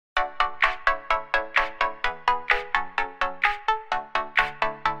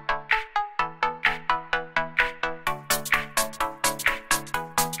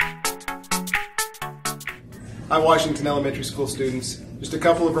Hi, Washington Elementary School students. Just a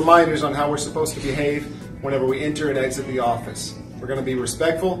couple of reminders on how we're supposed to behave whenever we enter and exit the office. We're going to be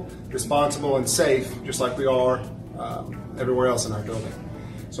respectful, responsible, and safe, just like we are everywhere else in our building.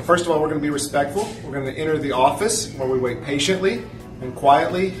 So first of all, we're going to be respectful. We're going to enter the office where we wait patiently and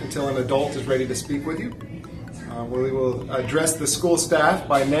quietly until an adult is ready to speak with you. We will address the school staff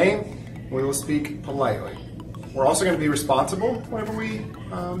by name. We will speak politely. We're also going to be responsible whenever we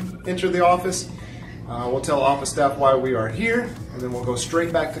enter the office. We'll tell office staff why we are here, and then we'll go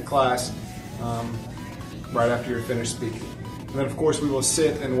straight back to class right after you're finished speaking. And then, of course, we will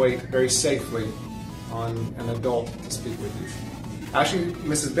sit and wait very safely on an adult to speak with you. Actually,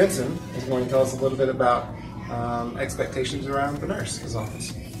 Mrs. Benson is going to tell us a little bit about expectations around the nurse's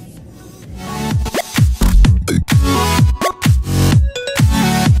office.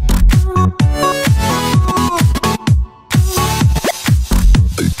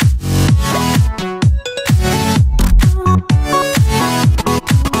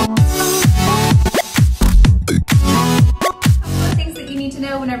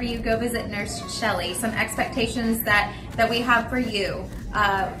 Whenever you go visit Nurse Shelley, some expectations that we have for you.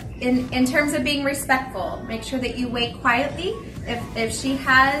 In terms of being respectful, make sure that you wait quietly. If she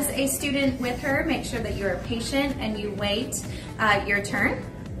has a student with her, make sure that you're patient and you wait your turn.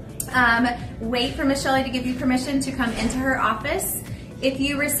 Wait for Miss Shelley to give you permission to come into her office. If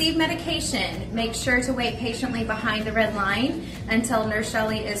you receive medication, make sure to wait patiently behind the red line until Nurse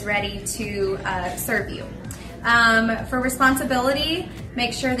Shelley is ready to serve you. For responsibility,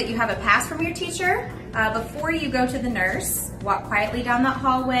 make sure that you have a pass from your teacher. Before you go to the nurse, walk quietly down that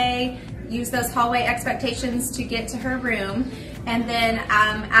hallway, use those hallway expectations to get to her room, and then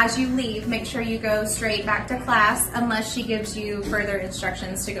as you leave, make sure you go straight back to class unless she gives you further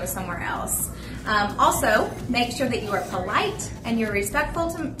instructions to go somewhere else. Also, make sure that you are polite and you're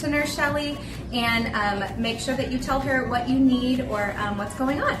respectful to Nurse Shelley, and make sure that you tell her what you need or what's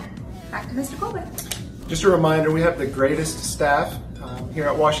going on. Back to Mr. Colbert. Just a reminder, we have the greatest staff here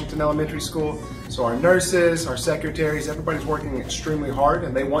at Washington Elementary School. So our nurses, our secretaries, everybody's working extremely hard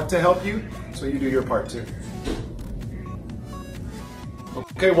and they want to help you, so you do your part too.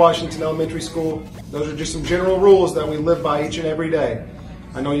 Okay, Washington Elementary School, those are just some general rules that we live by each and every day.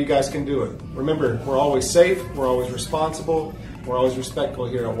 I know you guys can do it. Remember, we're always safe, we're always responsible, we're always respectful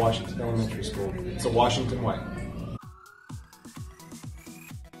here at Washington Elementary School. It's a Washington way.